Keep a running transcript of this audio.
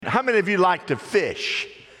How many of you like to fish?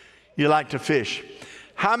 You like to fish.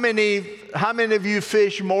 How many of you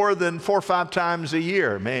fish more than 4 or 5 times a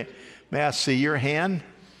year? May I see your hand?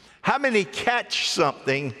 How many catch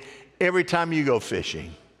something every time you go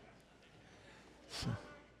fishing?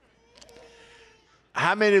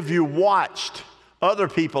 How many of you watched other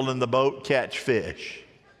people in the boat catch fish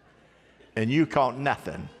and you caught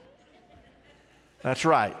nothing? That's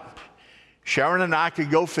right. Sharon and I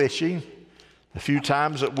could go fishing a few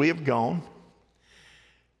times that we have gone,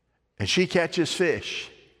 and she catches fish.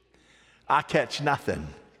 I catch nothing.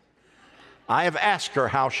 I have asked her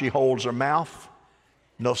how she holds her mouth.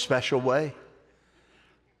 No special way.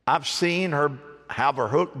 I've seen her have her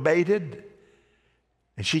hook baited,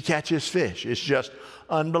 and she catches fish. It's just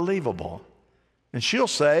unbelievable. And she'll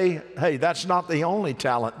say, hey, that's not the only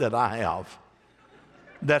talent that I have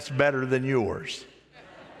that's better than yours.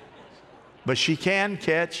 But she can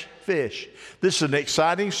catch fish. This is an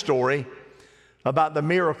exciting story about the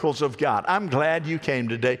miracles of God. I'm glad you came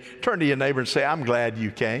today. Turn to your neighbor and say, I'm glad you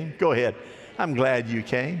came. Go ahead. I'm glad you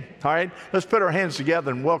came. All right, let's put our hands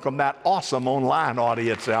together and welcome that awesome online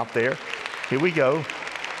audience out there. Here we go.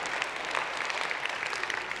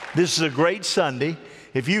 This is a great Sunday.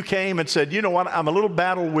 If you came and said, you know what, I'm a little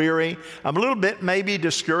battle weary, I'm a little bit maybe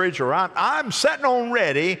discouraged, or I'm sitting on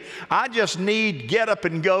ready, I just need get up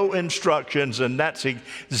and go instructions, and that's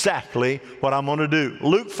exactly what I'm going to do.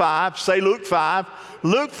 Luke 5, say Luke 5.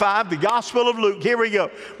 Luke 5, the Gospel of Luke. Here we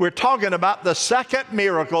go. We're talking about the second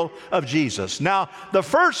miracle of Jesus. Now, the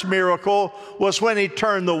first miracle was when he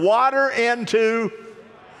turned the water into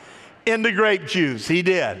grape juice. He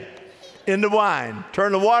did. Into wine.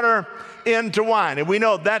 Turn the water into wine. And we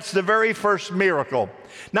know that's the very first miracle.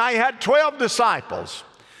 Now, he had 12 disciples,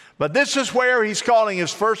 but this is where he's calling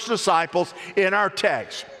his first disciples in our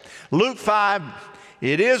text. Luke 5,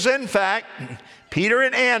 it is in fact Peter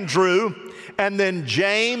and Andrew, and then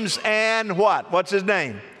James and what? What's his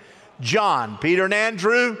name? John. Peter and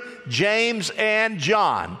Andrew, James and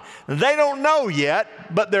John. They don't know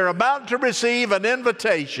yet, but they're about to receive an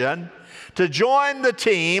invitation to join the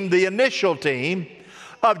team, the initial team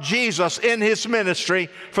of Jesus in his ministry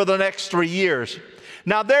for the next 3 years.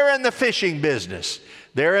 Now, they're in the fishing business.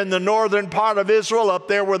 They're in the northern part of Israel, up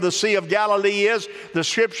there where the Sea of Galilee is. The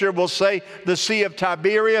scripture will say the Sea of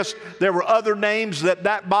Tiberias. There were other names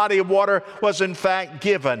that body of water was in fact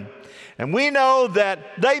given. And we know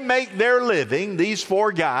that they make their living, these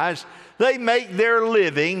 4 guys, they make their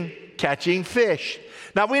living catching fish.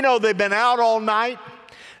 Now, we know they've been out all night,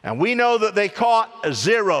 and we know that they caught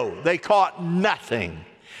 0. They caught nothing.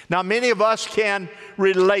 Now, many of us can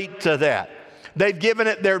relate to that. They've given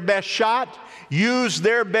it their best shot, used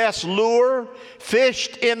their best lure,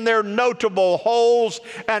 fished in their notable holes,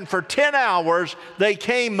 and for 10 hours they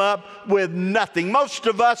came up with nothing. Most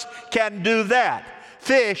of us can do that.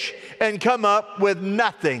 Fish and come up with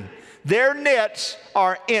nothing. Their nets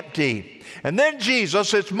are empty. And then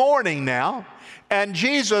Jesus, it's morning now, and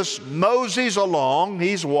Jesus moseys along.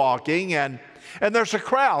 He's walking, and there's a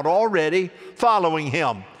crowd already following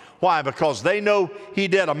him. Why? Because they know he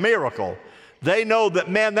did a miracle. They know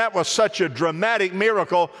that, man, that was such a dramatic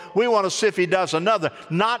miracle. We want to see if he does another.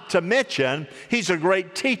 Not to mention, he's a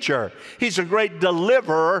great teacher. He's a great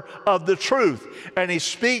deliverer of the truth. And he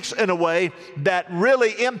speaks in a way that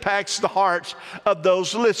really impacts the hearts of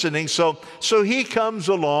those listening. So he comes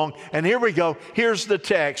along, and here we go. Here's the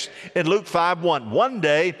text in Luke 5:1. One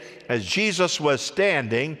day, as Jesus was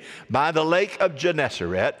standing by the lake of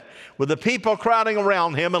Gennesaret, with the people crowding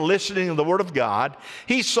around him and listening to the word of God,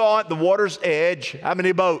 he saw at the water's edge, how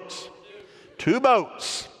many boats? 2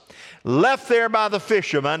 boats, left there by the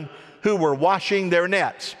fishermen who were washing their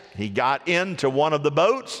nets. He got into one of the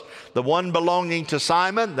boats, the one belonging to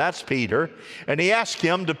Simon, that's Peter, and he asked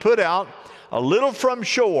him to put out a little from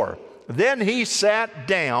shore. Then he sat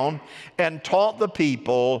down and taught the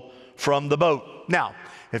people from the boat. Now,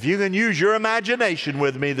 if you can use your imagination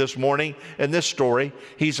with me this morning in this story,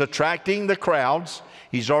 he's attracting the crowds.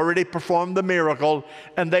 He's already performed the miracle,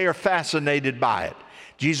 and they are fascinated by it.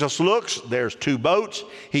 Jesus looks, there's 2 boats.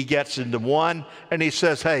 He gets into one, and he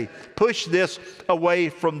says, hey, push this away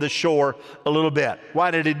from the shore a little bit. Why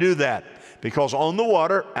did he do that? Because on the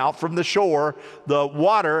water, out from the shore, the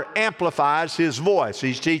water amplifies his voice.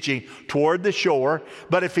 He's teaching toward the shore,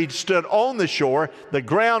 but if he'd stood on the shore, the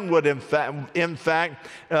ground would in fact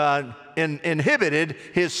inhibited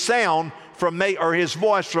his sound or his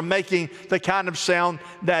voice from making the kind of sound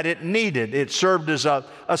that it needed. It served as a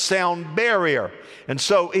sound barrier. And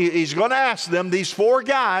so he's going to ask them, these four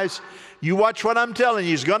guys, you watch what I'm telling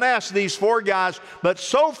you, he's going to ask these four guys, but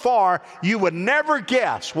so far you would never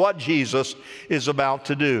guess what Jesus is about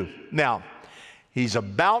to do. Now, he's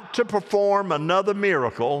about to perform another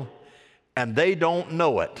miracle, and they don't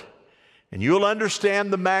know it. And you'll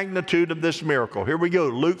understand the magnitude of this miracle. Here we go,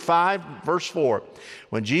 Luke 5, verse 4.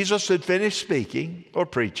 When Jesus had finished speaking or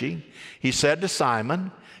preaching, he said to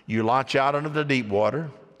Simon, you launch out into the deep water,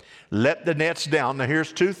 let the nets down. Now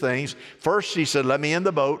here's two things. First, he said, let me in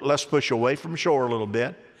the boat. Let's push away from shore a little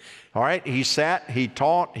bit. All right, he sat, he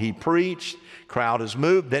taught, he preached. Crowd is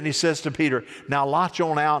moved. Then he says to Peter, now launch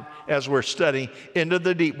on out as we're studying into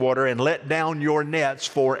the deep water and let down your nets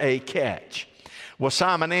for a catch. Well,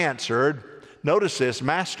 Simon answered, notice this,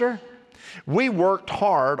 Master, we worked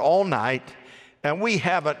hard all night and we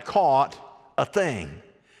haven't caught a thing.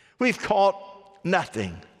 We've caught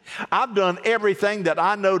nothing. I've done everything that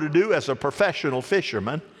I know to do as a professional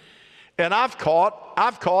fisherman, and I've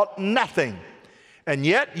caught nothing. And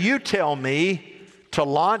yet you tell me to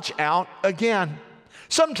launch out again.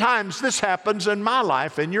 Sometimes this happens in my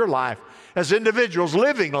life, in your life, as individuals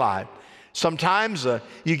living life. Sometimes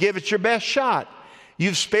you give it your best shot.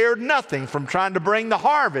 You've spared nothing from trying to bring the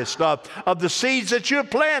harvest of the seeds that you have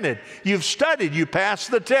planted. You've studied, you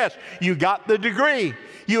passed the test, you got the degree.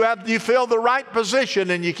 You fill the right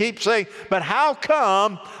position, and you keep saying, but how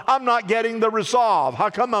come I'm not getting the resolve? How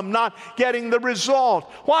come I'm not getting the result?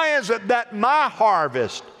 Why is it that my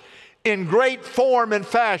harvest in great form and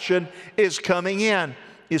fashion is coming in?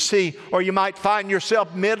 You see, or you might find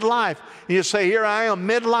yourself midlife. You say, here I am,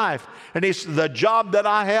 midlife. And the job that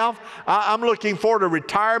I have, I'm looking forward to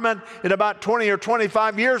retirement in about 20 or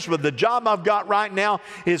 25 years, but the job I've got right now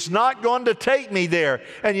is not going to take me there.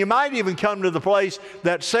 And you might even come to the place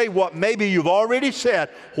that say what maybe you've already said.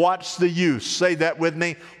 What's the use? Say that with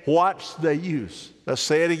me. What's the use? Let's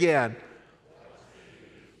say it again.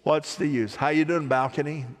 What's the use? How you doing,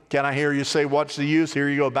 balcony? Can I hear you say, what's the use? Here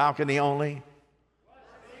you go, balcony only.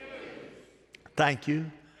 Thank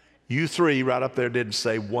you. You three right up there didn't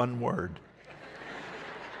say one word.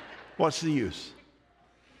 What's the use?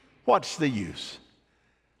 What's the use?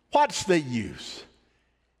 What's the use?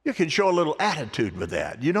 You can show a little attitude with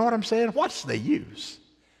that. You know what I'm saying? What's the use?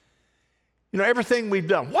 You know, everything we've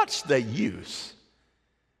done, what's the use?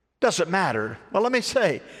 Doesn't matter. Well, let me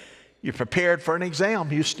say, you're prepared for an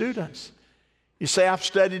exam, you students. You say, I've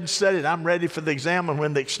studied and studied. I'm ready for the exam, and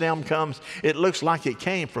when the exam comes, it looks like it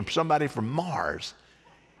came from somebody from Mars.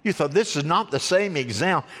 You thought, this is not the same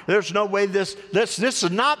exam. There's no way this is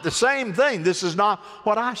not the same thing. This is not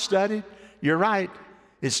what I studied. You're right.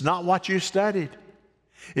 It's not what you studied.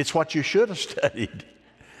 It's what you should have studied.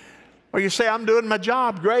 Or you say, I'm doing my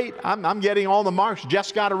job great. I'm getting all the marks.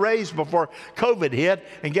 Just got a raise before COVID hit.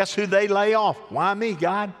 And guess who they lay off? Why me,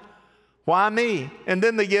 God? Why me? And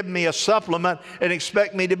then they give me a supplement and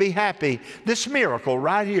expect me to be happy. This miracle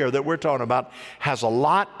right here that we're talking about has a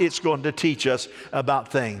lot it's going to teach us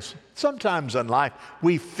about things. Sometimes in life,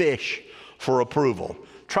 we fish for approval.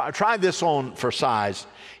 Try this on for size.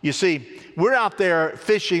 You see, we're out there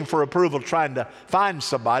fishing for approval, trying to find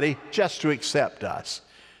somebody just to accept us,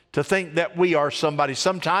 to think that we are somebody.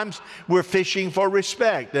 Sometimes we're fishing for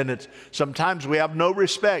respect, and sometimes we have no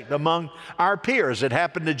respect among our peers. It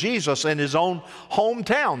happened to Jesus in his own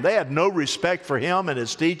hometown. They had no respect for him and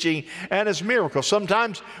his teaching and his miracles.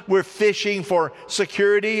 Sometimes we're fishing for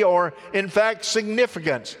security or, in fact,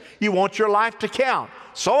 significance. You want your life to count.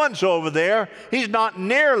 So-and-so over there, he's not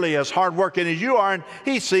nearly as hardworking as you are, and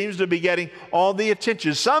he seems to be getting all the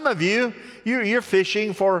attention. Some of you're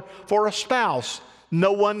fishing for a spouse.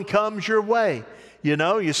 No one comes your way. You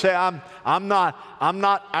know, you say, I'm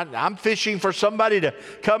fishing for somebody to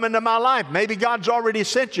come into my life. Maybe God's already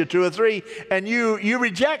sent you two or three, and you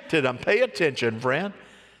rejected them. Pay attention, friend.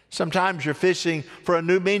 Sometimes you're fishing for a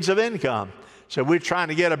new means of income. So we're trying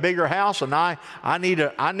to get a bigger house, and I need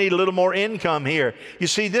a little more income here. You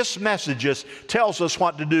see, this message just tells us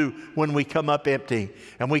what to do when we come up empty.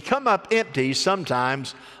 And we come up empty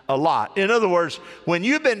sometimes a lot. In other words, when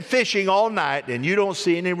you've been fishing all night and you don't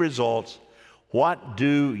see any results, what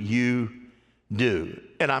do you do?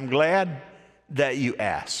 And I'm glad that you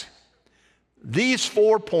asked. These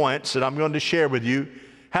 4 points that I'm going to share with you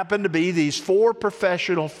happen to be these 4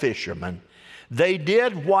 professional fishermen. They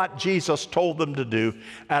did what Jesus told them to do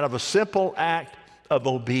out of a simple act of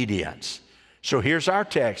obedience. So here's our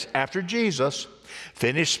text. After Jesus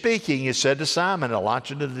finished speaking, he said to Simon,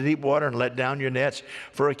 launch into the deep water and let down your nets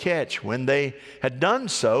for a catch. When they had done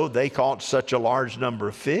so, they caught such a large number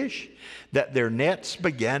of fish that their nets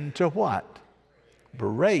began to what?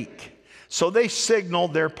 Break. So they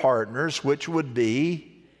signaled their partners, which would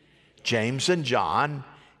be James and John,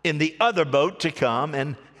 in the other boat to come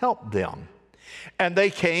and help them. And they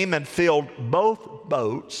came and filled both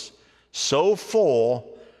boats so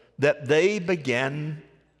full that they began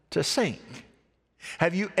to sink.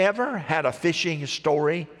 Have you ever had a fishing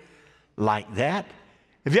story like that?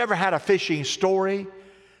 Have you ever had a fishing story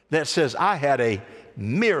that says, I had a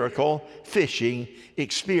miracle fishing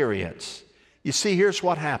experience? You see, here's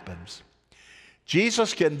what happens.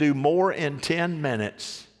 Jesus can do more in 10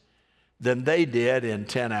 minutes than they did in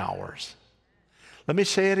 10 hours. Let me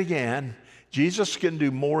say it again. Jesus can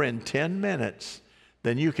do more in 10 minutes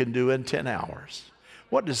than you can do in 10 hours.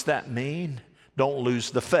 What does that mean? Don't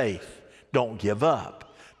lose the faith. Don't give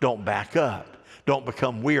up. Don't back up. Don't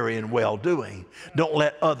become weary in well-doing. Don't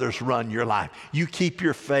let others run your life. You keep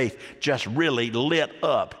your faith just really lit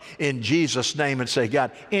up in Jesus' name and say,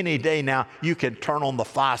 God, any day now you can turn on the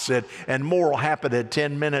faucet and more will happen in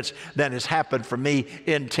 10 minutes than has happened for me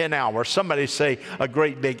in 10 hours. Somebody say a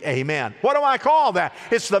great big amen. What do I call that?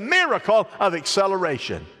 It's the miracle of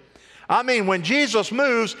acceleration. I mean, when Jesus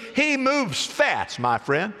moves, he moves fast, my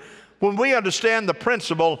friend. When we understand the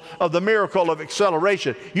principle of the miracle of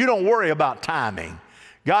acceleration, you don't worry about timing.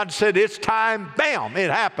 God said it's time, bam, it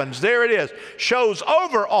happens. There it is. Show's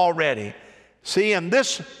over already. See, in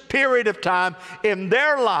this period of time in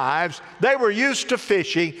their lives, they were used to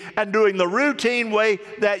fishing and doing the routine way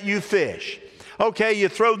that you fish. Okay, you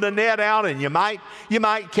throw the net out and you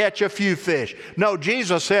might catch a few fish. No,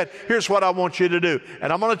 Jesus said, here's what I want you to do.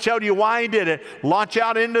 And I'm going to tell you why he did it. Launch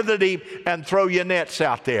out into the deep and throw your nets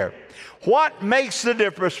out there. What makes the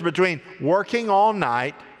difference between working all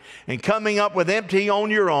night and coming up with empty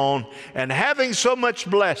on your own and having so much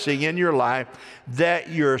blessing in your life that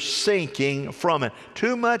you're sinking from it?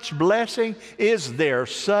 Too much blessing? Is there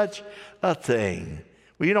such a thing?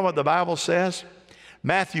 Well, you know what the Bible says?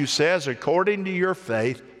 Matthew says, according to your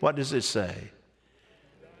faith, what does it say?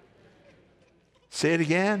 Say it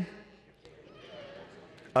again.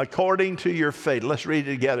 According to your faith. Let's read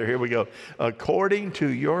it together. Here we go. According to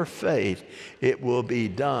your faith, it will be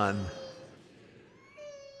done.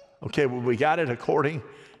 Okay, well, we got it according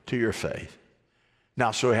to your faith.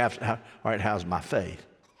 Now, so we have to, all right, how's my faith?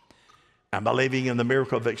 I'm believing in the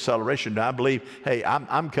miracle of acceleration. I believe, hey,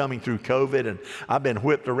 I'm coming through COVID and I've been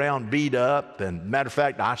whipped around, beat up. And matter of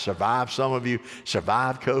fact, I survived. Some of you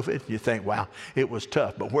survived COVID. You think, wow, it was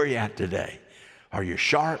tough. But where are you at today? Are you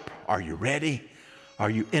sharp? Are you ready? Are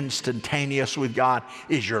you instantaneous with God?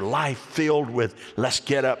 Is your life filled with, let's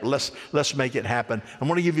get up, let's make it happen? I'm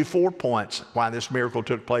going to give you 4 points why this miracle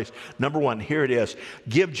took place. Number one, here it is.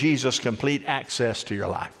 Give Jesus complete access to your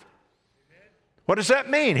life. What does that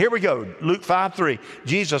mean? Here we go. Luke 5:3.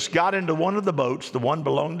 Jesus got into one of the boats, the one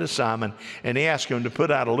belonged to Simon, and he asked him to put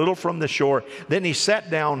out a little from the shore. Then he sat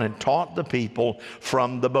down and taught the people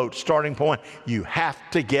from the boat. Starting point, you have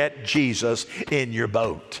to get Jesus in your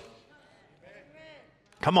boat.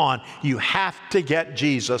 Come on, you have to get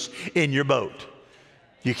Jesus in your boat.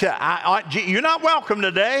 You're not welcome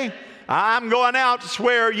today. I'm going out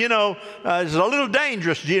where, it's a little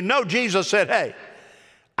dangerous. You know, Jesus said, hey,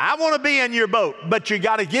 I want to be in your boat, but you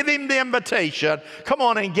got to give him the invitation. Come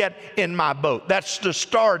on and get in my boat. That's the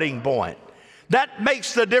starting point. That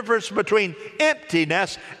makes the difference between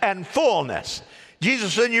emptiness and fullness.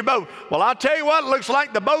 Jesus in your boat. Well, I'll tell you what, it looks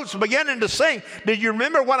like the boat's beginning to sink. Did you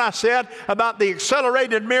remember what I said about the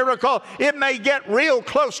accelerated miracle? It may get real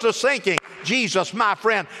close to sinking. Jesus, my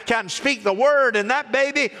friend, can speak the word and that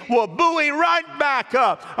baby will buoy right back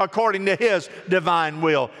up according to his divine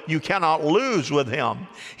will. You cannot lose with him.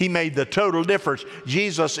 He made the total difference.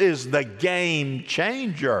 Jesus is the game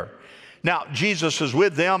changer. Now, Jesus is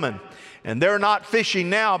with them and they're not fishing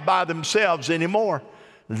now by themselves anymore.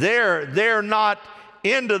 They're not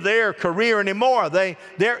into their career anymore.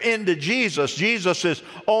 They're into Jesus. Jesus is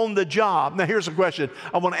on the job. Now here's a question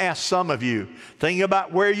I want to ask some of you. Think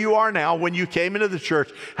about where you are now when you came into the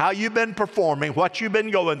church, how you've been performing, what you've been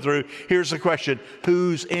going through. Here's the question.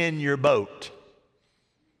 Who's in your boat?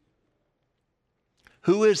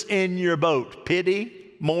 Who is in your boat?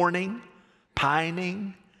 Pity, mourning,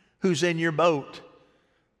 pining? Who's in your boat?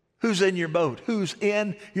 Who's in your boat? Who's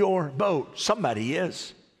in your boat? Somebody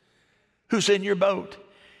is. Who's in your boat?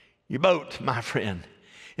 Your boat, my friend,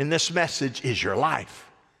 in this message is your life.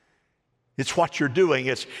 It's what you're doing.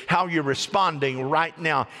 It's how you're responding right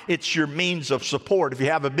now. It's your means of support. If you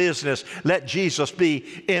have a business, let Jesus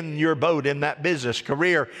be in your boat in that business,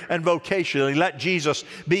 career and vocationally. Let Jesus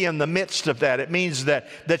be in the midst of that. It means that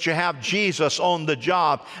you have Jesus on the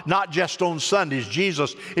job, not just on Sundays.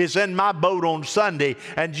 Jesus is in my boat on Sunday,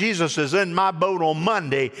 and Jesus is in my boat on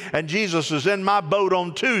Monday, and Jesus is in my boat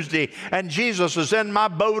on Tuesday, and Jesus is in my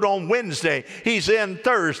boat on Wednesday. He's in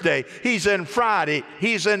Thursday. He's in Friday.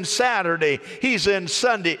 He's in Saturday. He's in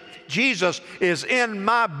Sunday. Jesus is in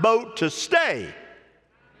my boat to stay.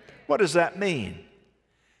 What does that mean?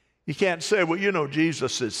 You can't say, well, you know,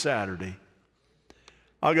 Jesus is Saturday.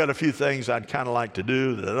 I've got a few things I'd kind of like to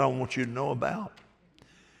do that I don't want you to know about.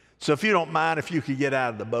 So if you don't mind, if you could get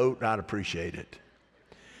out of the boat, I'd appreciate it.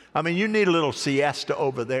 I mean, you need a little siesta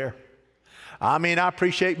over there. I mean, I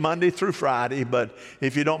appreciate Monday through Friday, but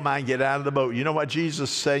if you don't mind, get out of the boat. You know what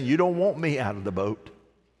Jesus is saying? You don't want me out of the boat.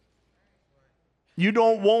 You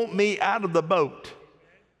don't want me out of the boat.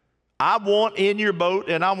 I want in your boat,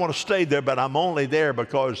 and I want to stay there, but I'm only there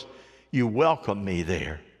because you welcome me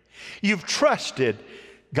there. You've trusted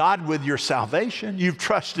God with your salvation. You've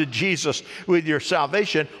trusted Jesus with your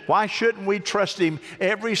salvation. Why shouldn't we trust Him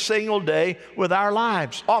every single day with our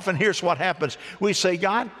lives? Often, here's what happens. We say,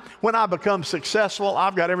 God, when I become successful,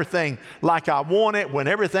 I've got everything like I want it, when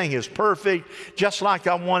everything is perfect, just like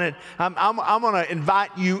I want it, I'm going to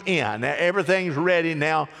invite you in. Everything's ready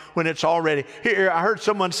now when it's all ready. Here, I heard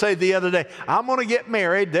someone say the other day, I'm going to get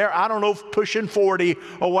married. They're, I don't know, pushing 40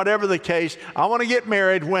 or whatever the case. I want to get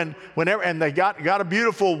married whenever, and they got a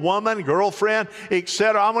beautiful woman, girlfriend,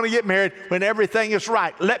 etc. I'm going to get married when everything is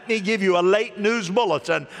right. Let me give you a late news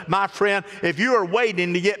bulletin, my friend. If you are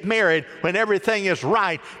waiting to get married when everything is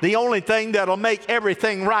right, the only thing that'll make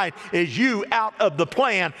everything right is you out of the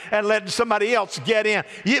plan and letting somebody else get in.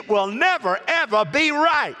 It will never, ever be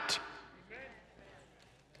right.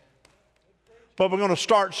 But we're going to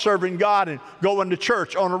start serving God and going to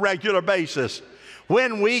church on a regular basis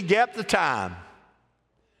when we get the time.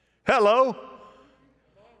 Hello?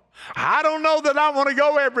 I don't know that I want to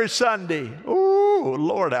go every Sunday. Ooh,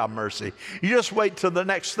 Lord have mercy. You just wait till the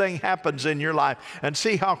next thing happens in your life and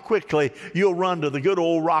see how quickly you'll run to the good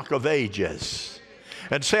old Rock of Ages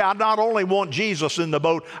and say, I not only want Jesus in the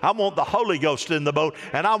boat, I want the Holy Ghost in the boat,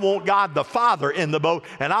 and I want God the Father in the boat,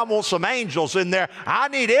 and I want some angels in there. I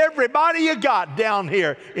need everybody you got down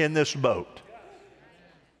here in this boat.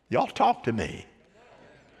 Y'all talk to me.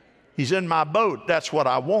 He's in my boat. That's what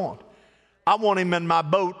I want. I want Him in my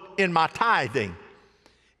boat, in my tithing.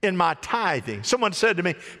 In my tithing. Someone said to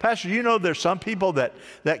me, Pastor, you know there's some people that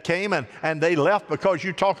came and they left because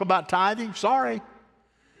you talk about tithing? Sorry.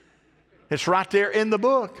 It's right there in the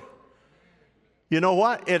book. You know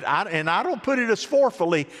what? And I don't put it as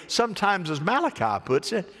forcefully sometimes as Malachi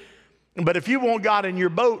puts it. But if you want God in your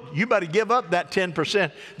boat, you better give up that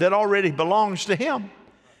 10% that already belongs to Him.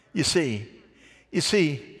 You see,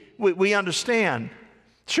 we understand.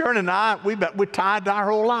 Sharon and I, we tithed our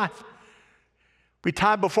whole life. We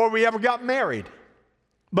tithed before we ever got married.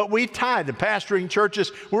 But we tithed. The pastoring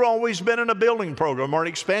churches, we're always been in a building program or an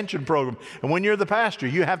expansion program. And when you're the pastor,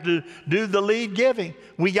 you have to do the lead giving.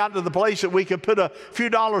 We got to the place that we could put a few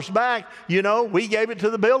dollars back. You know, we gave it to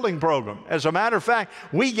the building program. As a matter of fact,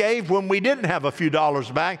 we gave when we didn't have a few dollars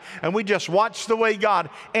back, and we just watched the way God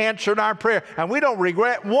answered our prayer. And we don't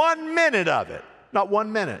regret 1 minute of it. Not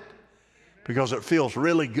 1 minute. Because it feels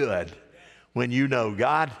really good when you know,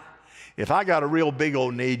 God, if I got a real big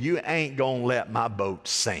old need, you ain't going to let my boat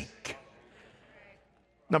sink.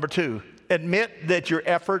 Number 2, admit that your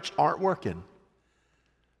efforts aren't working.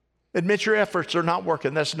 Admit your efforts are not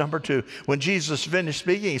working. That's number 2. When Jesus finished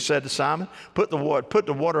speaking, He said to Simon, put the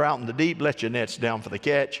water out in the deep, let your nets down for the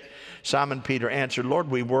catch. Simon Peter answered, Lord,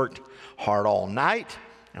 we worked hard all night,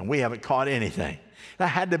 and we haven't caught anything. That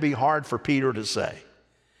had to be hard for Peter to say.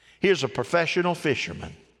 Here's a professional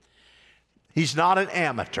fisherman. He's not an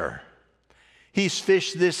amateur. He's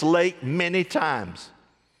fished this lake many times.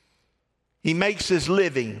 He makes his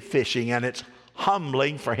living fishing, and it's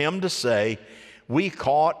humbling for him to say, we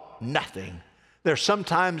caught nothing. There's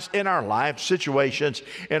sometimes in our life, situations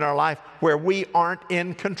in our life where we aren't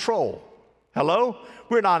in control. Hello?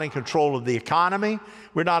 We're not in control of the economy.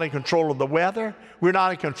 We're not in control of the weather. We're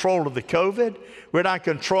not in control of the COVID. We're not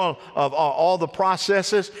in control of all the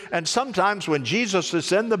processes. And sometimes when Jesus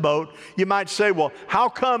is in the boat, you might say, well, how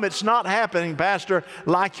come it's not happening, Pastor,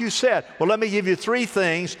 like you said? Well, let me give you 3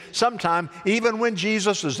 things. Sometime, even when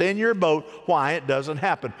Jesus is in your boat, why it doesn't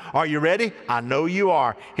happen. Are you ready? I know you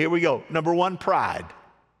are. Here we go. Number 1, pride.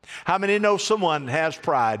 How many know someone has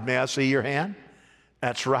pride? May I see your hand?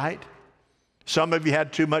 That's right. Some of you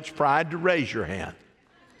had too much pride to raise your hand.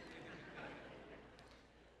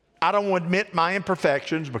 I don't want to admit my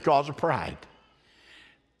imperfections because of pride.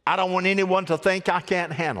 I don't want anyone to think I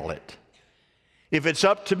can't handle it. If it's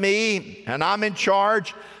up to me and I'm in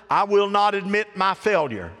charge, I will not admit my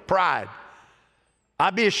failure. Pride.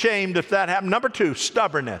 I'd be ashamed if that happened. Number 2,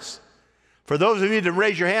 stubbornness. For those of you that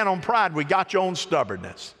raise your hand on pride, we got your own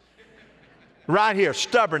stubbornness. Right here,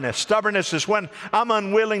 stubbornness. Stubbornness is when I'm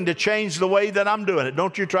unwilling to change the way that I'm doing it.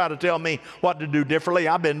 Don't you try to tell me what to do differently.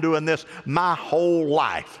 I've been doing this my whole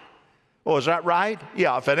life. Oh, is that right?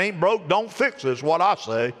 Yeah, if it ain't broke, don't fix it, is what I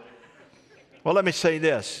say. Well, let me say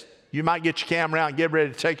this. You might get your camera out and get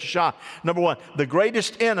ready to take a shot. Number 1, the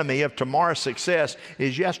greatest enemy of tomorrow's success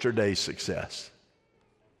is yesterday's success.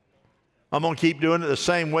 I'm going to keep doing it the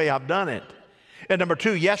same way I've done it. And number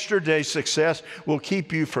 2, yesterday's success will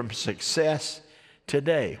keep you from success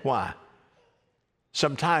today. Why?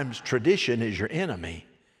 Sometimes tradition is your enemy.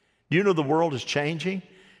 Do you know the world is changing?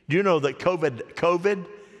 Do you know that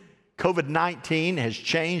COVID-19 has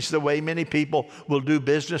changed the way many people will do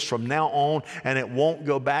business from now on, and it won't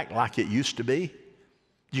go back like it used to be?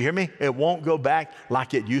 Do you hear me? It won't go back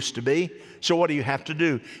like it used to be. So what do you have to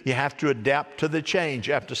do? You have to adapt to the change.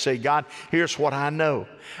 You have to say, God, here's what I know.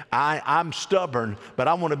 I'm stubborn, but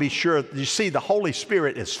I want to be sure. You see, the Holy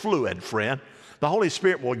Spirit is fluid, friend. The Holy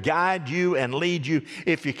Spirit will guide you and lead you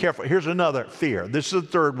if you're careful. Here's another, fear. This is the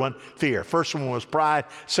third one, fear. First one was pride.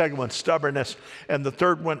 Second one, stubbornness. And the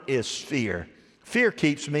third one is fear. Fear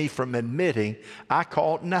keeps me from admitting I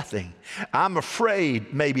caught nothing. I'm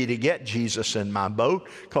afraid maybe to get Jesus in my boat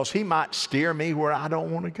because he might steer me where I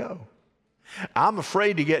don't want to go. I'm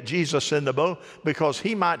afraid to get Jesus in the boat because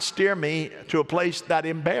he might steer me to a place that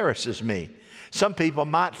embarrasses me. Some people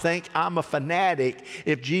might think I'm a fanatic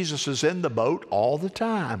if Jesus is in the boat all the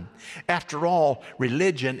time. After all,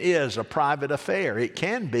 religion is a private affair. It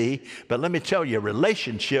can be, but let me tell you, a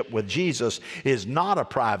relationship with Jesus is not a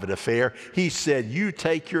private affair. He said, you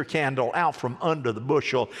take your candle out from under the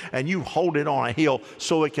bushel and you hold it on a hill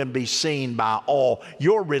so it can be seen by all.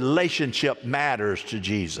 Your relationship matters to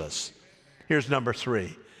Jesus. Here's number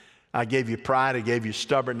 3. I gave you pride, I gave you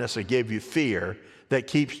stubbornness, I gave you fear that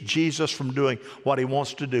keeps Jesus from doing what he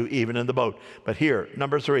wants to do even in the boat. But here,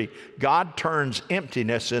 number 3, God turns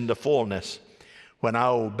emptiness into fullness when I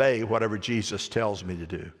obey whatever Jesus tells me to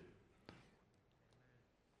do.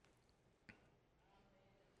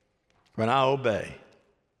 When I obey.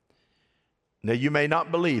 Now you may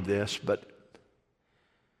not believe this, but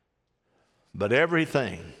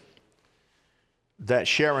everything that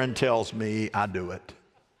Sharon tells me, I do it.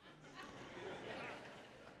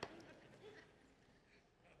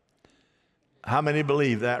 How many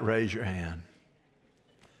believe that? Raise your hand.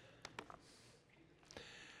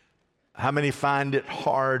 How many find it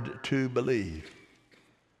hard to believe?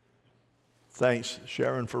 Thanks,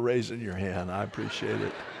 Sharon, for raising your hand. I appreciate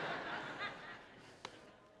it.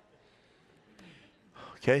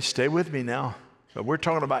 Okay, stay with me now. But we're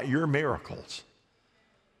talking about your miracles.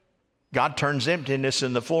 God turns emptiness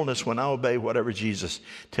into fullness when I obey whatever Jesus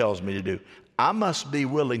tells me to do. I must be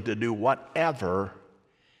willing to do whatever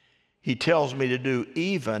he tells me to do,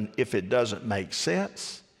 even if it doesn't make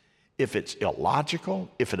sense, if it's illogical,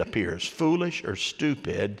 if it appears foolish or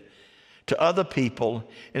stupid to other people,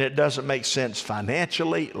 and it doesn't make sense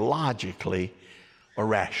financially, logically, or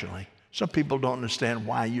rationally. Some people don't understand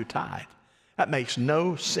why you tithe. That makes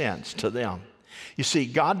no sense to them. You see,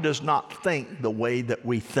 God does not think the way that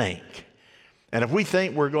we think. And if we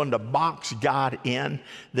think we're going to box God in,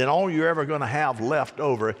 then all you're ever going to have left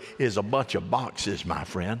over is a bunch of boxes, my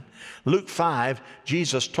friend. Luke 5,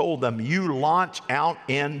 Jesus told them, you launch out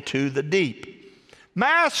into the deep.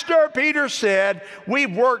 Master, Peter said,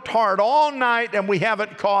 we've worked hard all night and we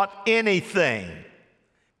haven't caught anything.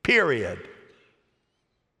 Period.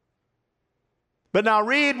 But now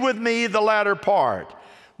read with me the latter part.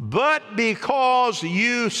 But because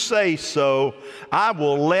you say so, I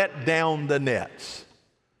will let down the nets.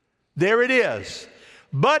 There it is.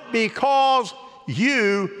 But because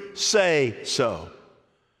you say so.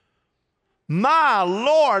 My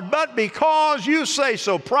Lord, but because you say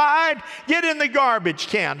so. Pride, get in the garbage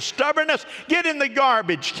can. Stubbornness, get in the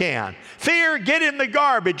garbage can. Fear, get in the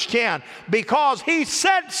garbage can. Because he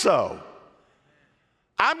said so.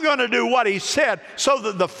 I'm going to do what he said so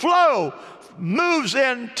that the flow moves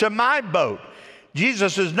into my boat.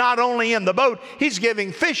 Jesus is not only in the boat, he's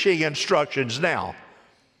giving fishing instructions now.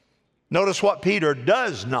 Notice what Peter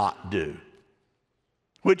does not do,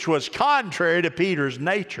 which was contrary to Peter's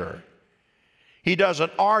nature. He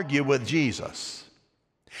doesn't argue with Jesus.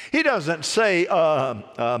 He doesn't say,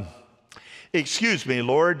 Excuse me,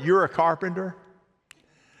 Lord, you're a carpenter.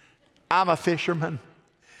 I'm a fisherman.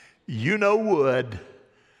 You know wood.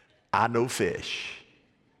 I know fish.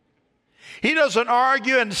 He doesn't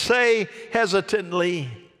argue and say hesitantly,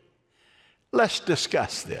 let's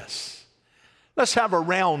discuss this. Let's have a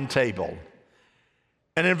round table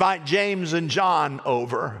and invite James and John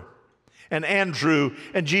over and Andrew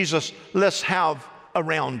and Jesus. Let's have a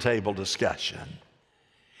round table discussion.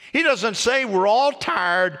 He doesn't say we're all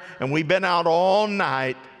tired and we've been out all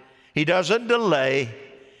night. He doesn't delay.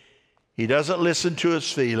 He doesn't listen to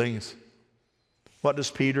his feelings. What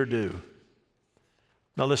does Peter do?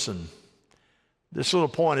 Now listen, this little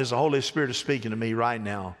point is the Holy Spirit is speaking to me right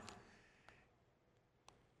now,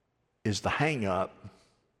 is the hang up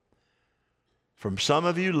from some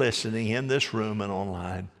of you listening in this room and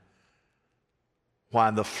online,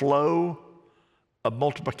 why the flow of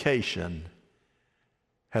multiplication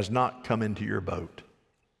has not come into your boat.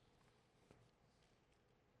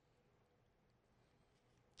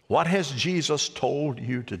 What has Jesus told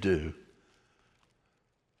you to do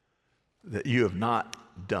that you have not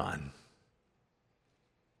done?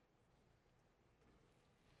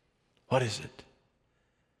 What is it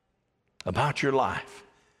about your life?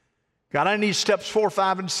 God, I need steps 4,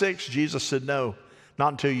 5, and 6. Jesus said, no,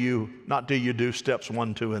 not until you do steps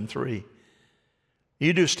 1, 2, and 3.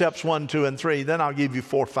 You do steps 1, 2, and 3, then I'll give you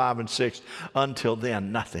 4, 5, and 6. Until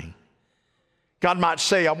then, nothing. God might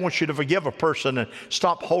say, I want you to forgive a person and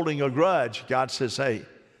stop holding a grudge. God says, hey,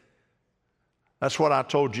 that's what I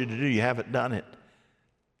told you to do. You haven't done it.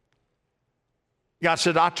 God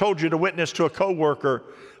said, I told you to witness to a coworker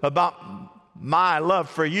about my love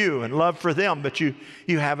for you and love for them, but you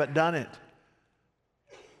haven't done it.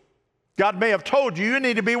 God may have told you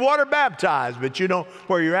need to be water baptized, but you know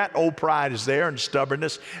where you're at. Old pride is there and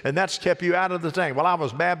stubbornness, and that's kept you out of the thing. Well, I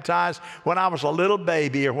was baptized when I was a little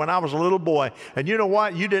baby or when I was a little boy, and you know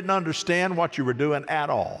what? You didn't understand what you were doing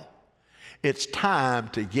at all. It's time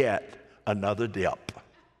to get another dip.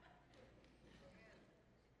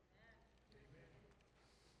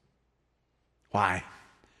 Why?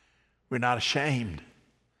 We're not ashamed.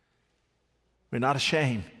 We're not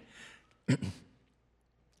ashamed.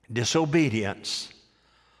 Disobedience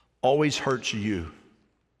always hurts you.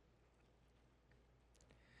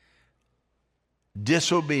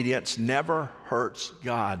 Disobedience never hurts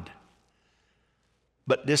God,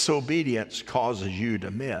 but disobedience causes you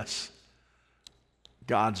to miss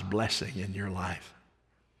God's blessing in your life.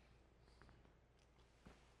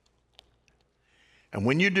 And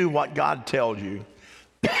when you do what God tells you,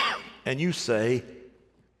 and you say,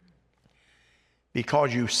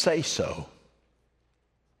 because you say so,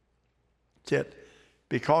 that's it,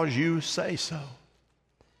 because you say so,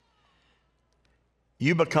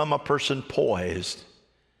 you become a person poised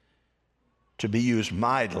to be used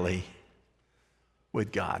mightily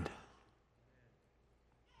with God.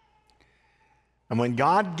 And when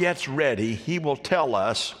God gets ready, He will tell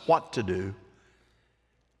us what to do.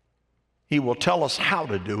 He will tell us how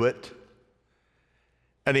to do it.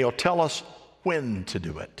 And He'll tell us when to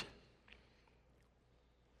do it.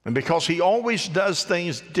 And because He always does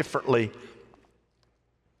things differently,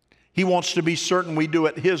 He wants to be certain we do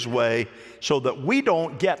it His way so that we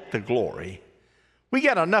don't get the glory. We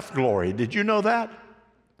get enough glory. Did you know that?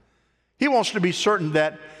 He wants to be certain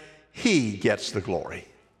that He gets the glory.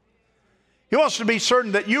 He wants to be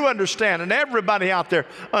certain that you understand and everybody out there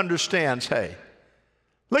understands, hey,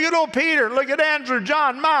 look at old Peter, look at Andrew,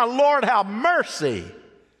 John, my Lord, have mercy.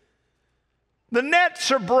 The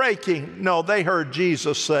nets are breaking. No, they heard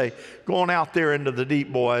Jesus say, go on out there into the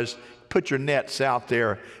deep, boys. Put your nets out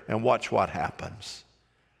there and watch what happens.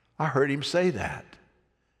 I heard Him say that.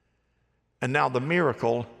 And now the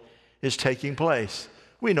miracle is taking place.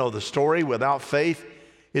 We know the story. Without faith,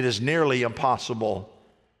 it is nearly impossible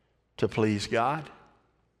to please God.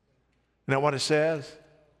 You know what it says?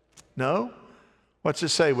 No? What's it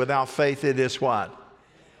say? Without faith, it is what?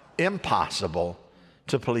 Impossible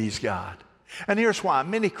to please God. And here's why.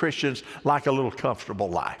 Many Christians like a little comfortable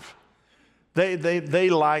life. They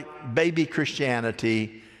like baby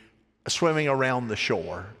Christianity, swimming around the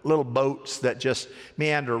shore. Little boats that just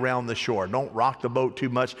meander around the shore. Don't rock the boat too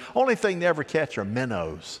much. Only thing they ever catch are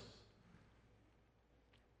minnows.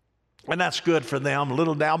 And that's good for them. A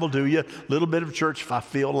little dabble do you. A little bit of church. If I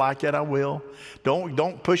feel like it, I will.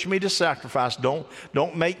 Don't push me to sacrifice. Don't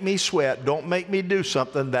make me sweat. Don't make me do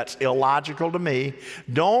something that's illogical to me.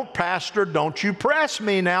 Don't, Pastor, don't you press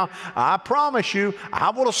me now. I promise you, I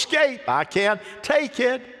will escape. I can't take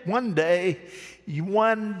it. One day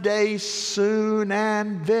soon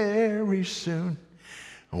and very soon,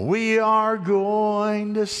 We are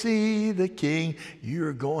going to see the King.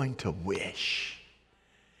 You're going to wish.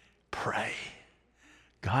 Pray.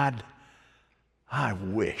 God, I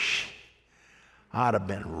wish I'd have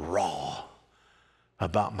been raw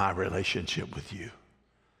about my relationship with you.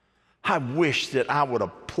 I wish that I would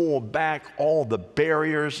have pulled back all the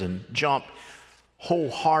barriers and jumped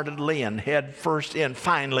wholeheartedly and head first in.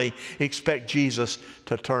 Finally, expect Jesus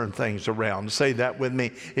to turn things around. Say that with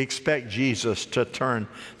me. Expect Jesus to turn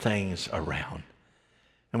things around.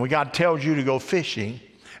 And when God tells you to go fishing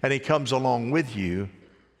and he comes along with you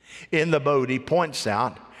in the boat, he points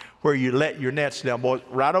out where you let your nets down, boys,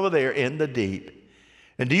 right over there in the deep.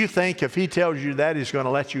 And do you think if he tells you that, he's going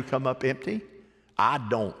to let you come up empty? I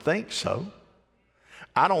don't think so.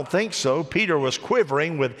 I don't think so. Peter was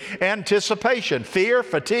quivering with anticipation, fear,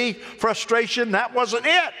 fatigue, frustration. That wasn't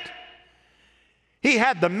it. He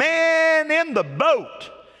had the man in the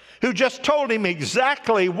boat who just told him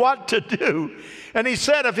exactly what to do. And he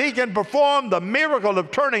said, if he can perform the miracle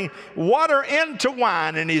of turning water into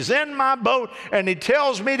wine, and he's in my boat, and he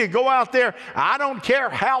tells me to go out there, I don't care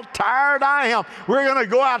how tired I am. We're going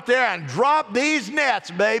to go out there and drop these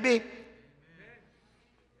nets, baby.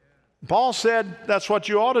 Paul said that's what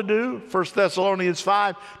you ought to do. 1 Thessalonians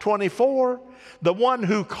 5:24. The one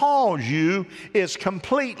who calls you is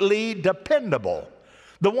completely dependable.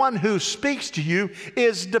 The one who speaks to you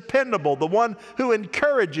is dependable. The one who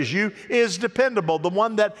encourages you is dependable. The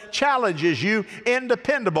one that challenges you is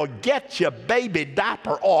dependable. Get your baby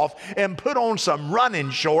diaper off and put on some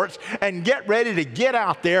running shorts and get ready to get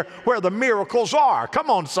out there where the miracles are.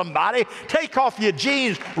 Come on, somebody. Take off your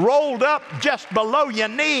jeans rolled up just below your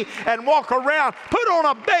knee and walk around. Put on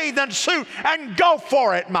a bathing suit and go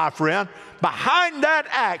for it, my friend. Behind that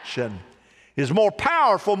action is more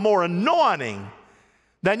powerful, more anointing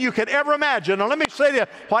than you could ever imagine. Now let me say this,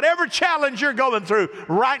 whatever challenge you're going through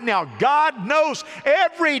right now, God knows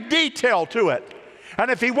every detail to it.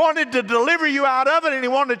 And if he wanted to deliver you out of it and he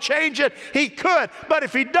wanted to change it, he could. But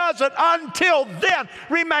if he doesn't, until then,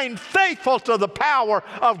 remain faithful to the power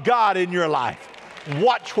of God in your life.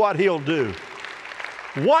 Watch what he'll do.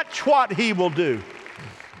 Watch what he will do.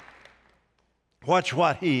 Watch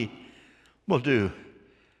what he will do.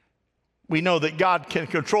 We know that God can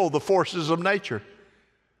control the forces of nature.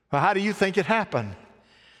 Well, how do you think it happened?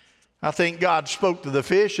 I think God spoke to the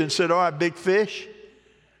fish and said, all right, big fish,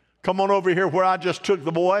 come on over here where I just took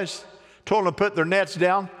the boys, told them to put their nets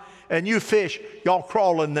down, and you fish, y'all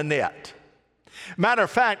crawl in the net. Matter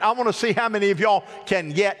of fact, I want to see how many of y'all can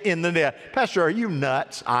get in the net. Pastor, are you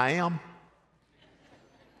nuts? I am.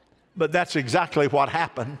 But that's exactly what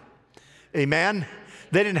happened. Amen?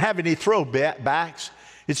 They didn't have any throwbacks.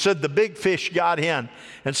 It said the big fish got in.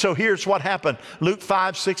 And so here's what happened. Luke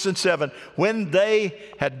 5, 6, and 7. When they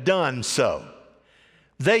had done so,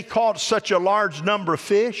 they caught such a large number of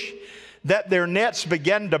fish that their nets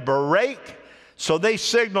began to break. So they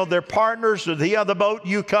signaled their partners to the other boat,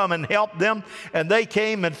 you come and help them. And they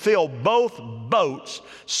came and filled both boats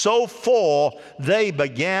so full they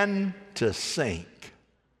began to sink.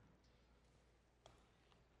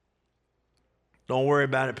 Don't worry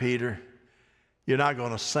about it, Peter. You're not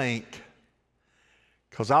going to sink,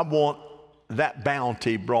 because I want that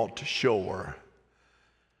bounty brought to shore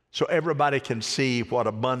so everybody can see what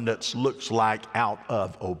abundance looks like out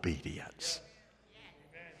of obedience.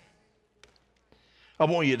 I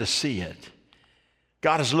want you to see it.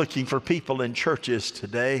 God is looking for people in churches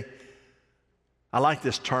today. I like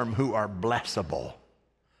this term, who are blessable.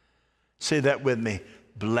 Say that with me,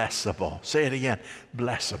 blessable. Say it again,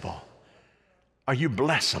 blessable. Are you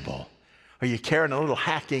blessable? Are you carrying a little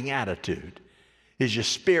hacking attitude? Is your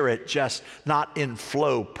spirit just not in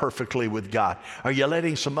flow perfectly with God? Are you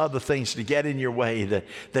letting some other things to get in your way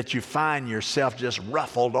that you find yourself just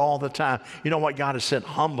ruffled all the time? You know what God has said?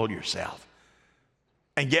 Humble yourself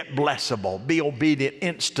and get blessable. Be obedient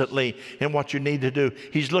instantly in what you need to do.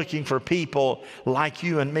 He's looking for people like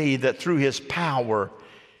you and me that through his power,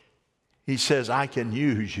 he says, I can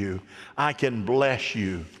use you. I can bless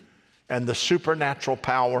you. And the supernatural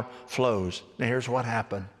power flows. Now here's what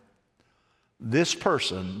happened. This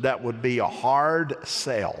person that would be a hard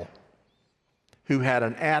sell, who had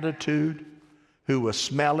an attitude, who was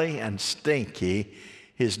smelly and stinky,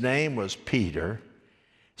 his name was Peter,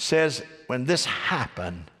 says when this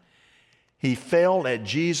happened, he fell at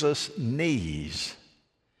Jesus' knees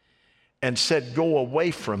and said, go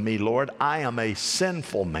away from me, Lord, I am a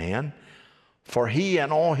sinful man. For he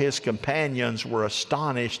and all his companions were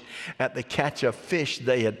astonished at the catch of fish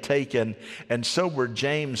they had taken, and so were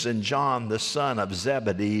James and John, the son of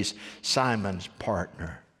Zebedee, Simon's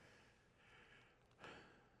partner.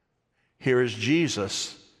 Here is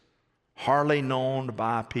Jesus hardly known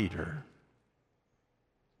by Peter.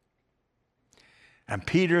 And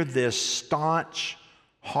Peter, this staunch,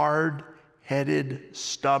 hard-headed,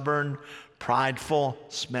 stubborn, prideful,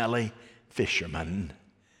 smelly fisherman,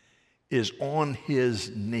 is on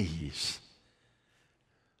his knees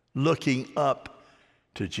looking up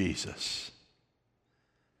to Jesus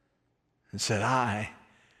and said, I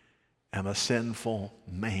am a sinful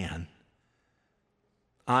man.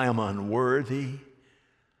 I am unworthy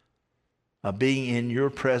of being in your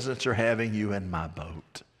presence or having you in my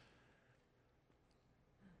boat.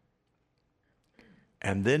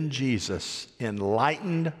 And then Jesus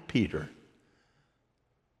enlightened Peter.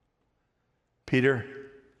 Peter,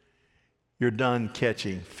 you're done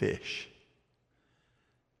catching fish.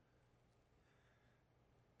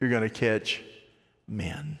 You're going to catch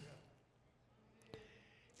men.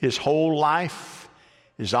 His whole life,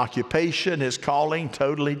 his occupation, his calling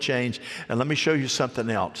totally changed. And let me show you something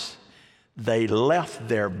else. They left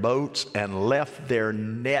their boats and left their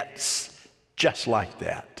nets just like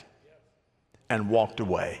that and walked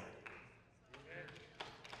away.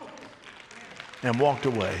 And walked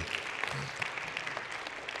away.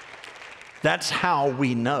 That's how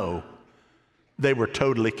we know they were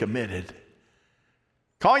totally committed.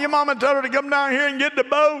 Call your mama and tell her to come down here and get the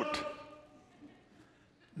boat.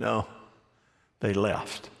 No, they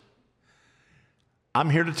left. I'm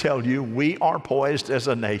here to tell you, we are poised as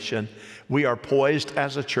a nation. We are poised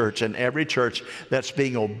as a church, and every church that's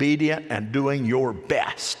being obedient and doing your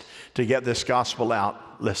best to get this gospel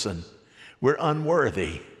out. Listen, we're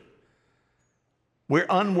unworthy. We're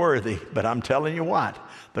unworthy, but I'm telling you what,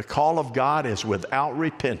 the call of God is without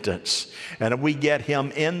repentance. And if we get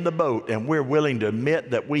him in the boat and we're willing to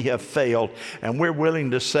admit that we have failed and we're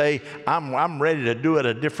willing to say, I'm ready to do it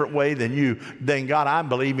a different way than you, then God, I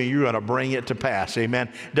believe you're going to bring it to pass. Amen.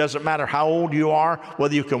 Doesn't matter how old you are,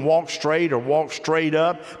 whether you can walk straight or walk straight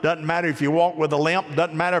up. Doesn't matter if you walk with a limp.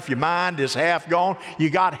 Doesn't matter if your mind is half gone. You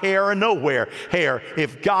got hair or nowhere hair.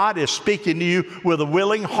 If God is speaking to you with a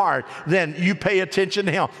willing heart, then you pay attention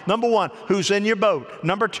to him. Number one, who's in your boat?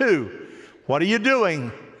 Number two, what are you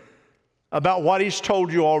doing about what he's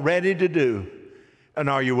told you already to do? And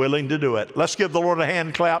are you willing to do it? Let's give the Lord a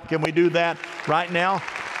hand clap. Can we do that right now?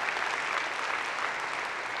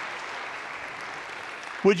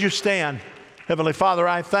 Would you stand? Heavenly Father,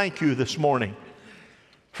 I thank you this morning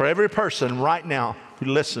for every person right now who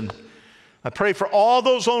listened. I pray for all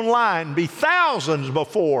those online, be thousands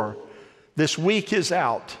before this week is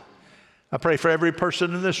out. I pray for every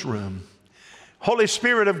person in this room. Holy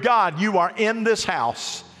Spirit of God, you are in this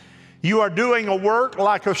house. You are doing a work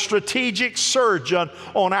like a strategic surgeon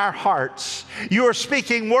on our hearts. You are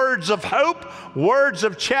speaking words of hope, words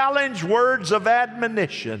of challenge, words of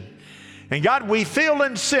admonition. And God, we feel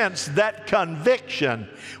and sense that conviction,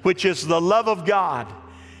 which is the love of God,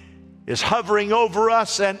 is hovering over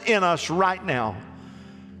us and in us right now.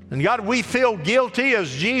 And God, we feel guilty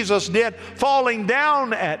as Jesus did, falling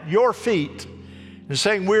down at your feet and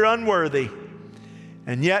saying we're unworthy.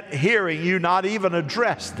 And yet hearing you not even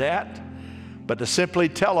address that, but to simply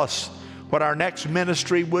tell us what our next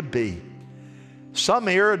ministry would be. Some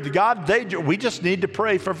here, God, we just need to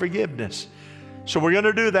pray for forgiveness. So we're going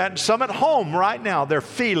to do that. And some at home right now, they're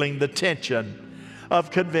feeling the tension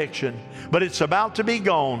of conviction. But it's about to be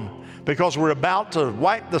gone, because we're about to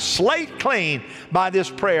wipe the slate clean by this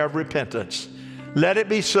prayer of repentance. Let it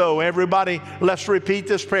be so. Everybody, let's repeat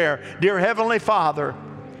this prayer. Dear Heavenly Father,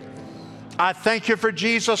 I thank you for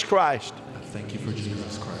Jesus Christ. I thank you for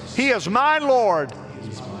Jesus Christ. He is my Lord. He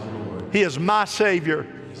is my Lord. He is my Savior.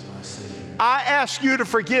 He is my Savior. I ask you to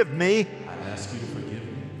forgive me. I ask you to forgive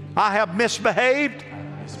me. I have misbehaved. I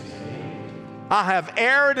have misbehaved. I have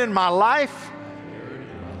erred in my life. I have erred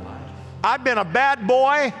in my life. I've been a bad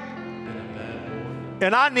boy.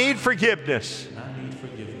 And I need forgiveness.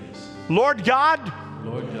 Lord God,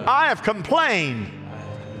 I have complained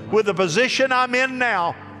with the position I'm in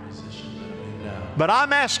now. But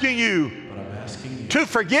I'm asking you to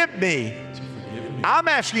forgive me. I'm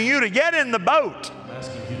asking you to get in the boat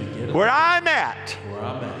where I'm at.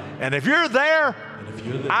 And if you're there,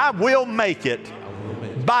 I will make it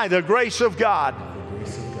by the grace of God.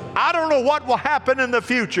 I don't know what will happen in the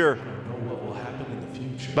future.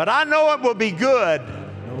 But I know it will be good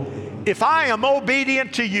if I am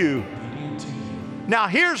obedient to you. Now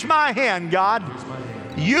here's my hand, God.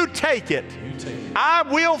 You take it. I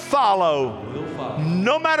will follow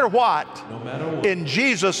no matter what. In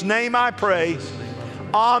Jesus' name I pray.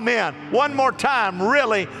 Amen. One more time,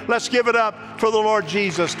 really, let's give it up for the Lord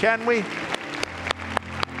Jesus, can we?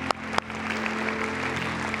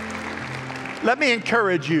 Let me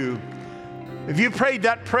encourage you. If you prayed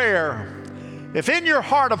that prayer, if in your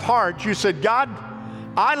heart of hearts you said, God,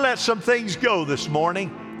 I let some things go this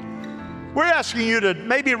morning, we're asking you to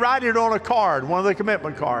maybe write it on a card, one of the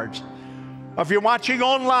commitment cards. Or if you're watching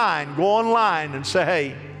online, go online and say,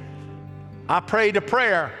 hey, I prayed a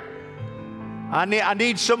prayer. I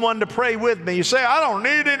need someone to pray with me. You say, I don't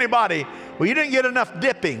need anybody. Well, you didn't get enough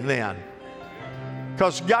dipping then.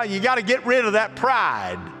 Because you got to get rid of that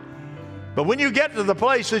pride. But when you get to the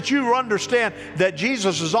place that you understand that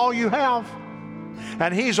Jesus is all you have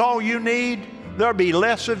and He's all you need, there'll be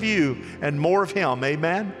less of you and more of Him.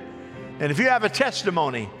 Amen? And if you have a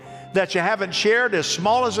testimony that you haven't shared, as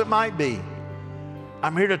small as it might be,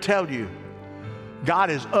 I'm here to tell you, God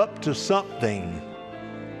is up to something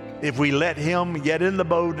if we let Him get in the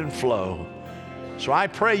boat and flow. So I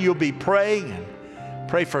pray you'll be praying, and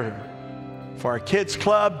pray for our kids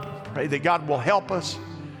club. Pray that God will help us.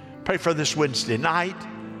 Pray for this Wednesday night.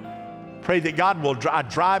 Pray that God will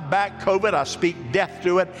drive back COVID. I speak death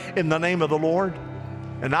to it in the name of the Lord.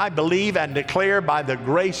 And I believe and declare by the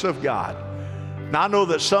grace of God. Now I know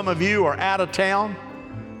that some of you are out of town.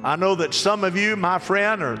 I know that some of you, my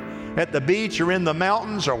friend, are at the beach or in the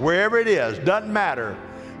mountains or wherever it is. Doesn't matter.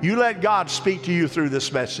 You let God speak to you through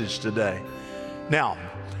this message today. Now,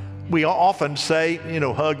 we often say,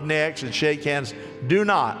 hug necks and shake hands. Do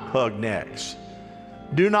not hug necks.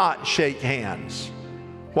 Do not shake hands.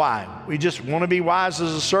 Why? We just want to be wise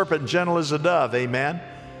as a serpent and gentle as a dove. Amen?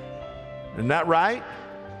 Isn't that right?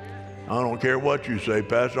 I don't care what you say,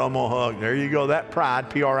 Pastor, I'm going to hug. There you go. That pride,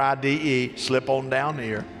 P-R-I-D-E, slip on down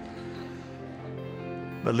here.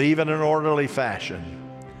 But leave in an orderly fashion.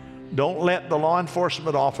 Don't let the law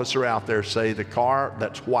enforcement officer out there say the car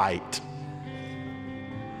that's white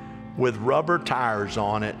with rubber tires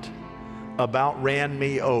on it about ran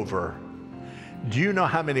me over. Do you know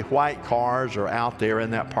how many white cars are out there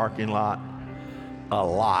in that parking lot? A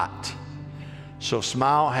lot. So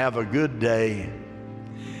smile, have a good day,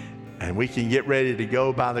 and we can get ready to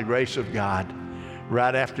go by the grace of God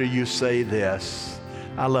right after you say this.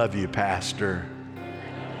 I love you, Pastor.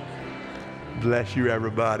 Bless you,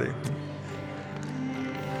 everybody.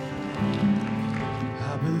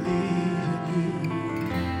 I believe in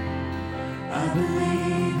you. I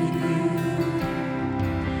believe in you.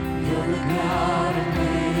 You're the God of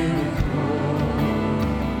miracles.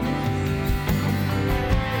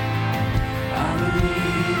 I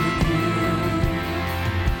believe in you.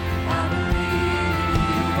 I believe in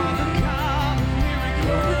you. You're the God of miracles.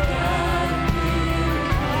 You're the God of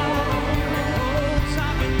miracles.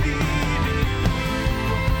 I believe in you.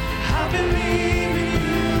 I believe in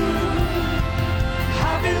you.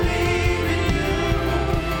 I believe in you.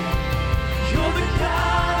 You're the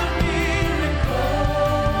God of miracles.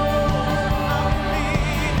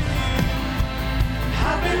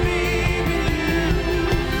 I believe in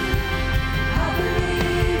you. I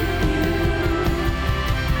believe in you.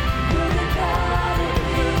 You're the God of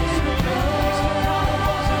miracles.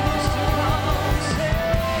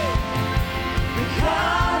 The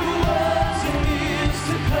God who was and is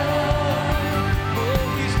to come. Oh,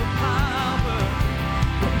 He's the power of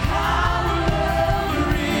the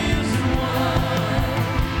risen one.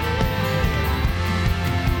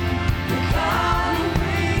 The God who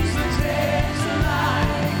brings the dead to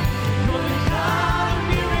life. You're the God of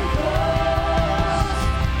miracles.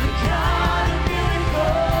 The God of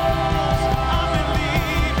miracles. I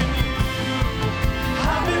believe in you.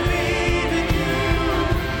 I believe in you.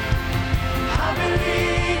 I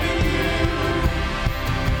believe in you.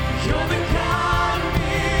 You're the God of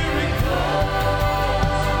miracles.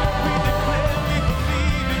 We declare we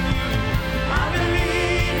believe in you. I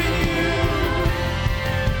believe in you.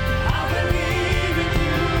 I believe in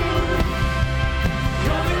you.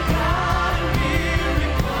 You're the God of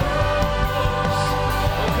miracles.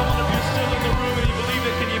 Oh, come on, if you're still in the room and you believe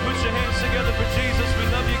it, can you put your hands together for Jesus? We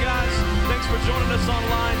love you guys. Thanks for joining us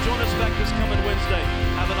online. Join us back this coming Wednesday.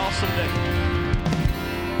 Have an awesome day.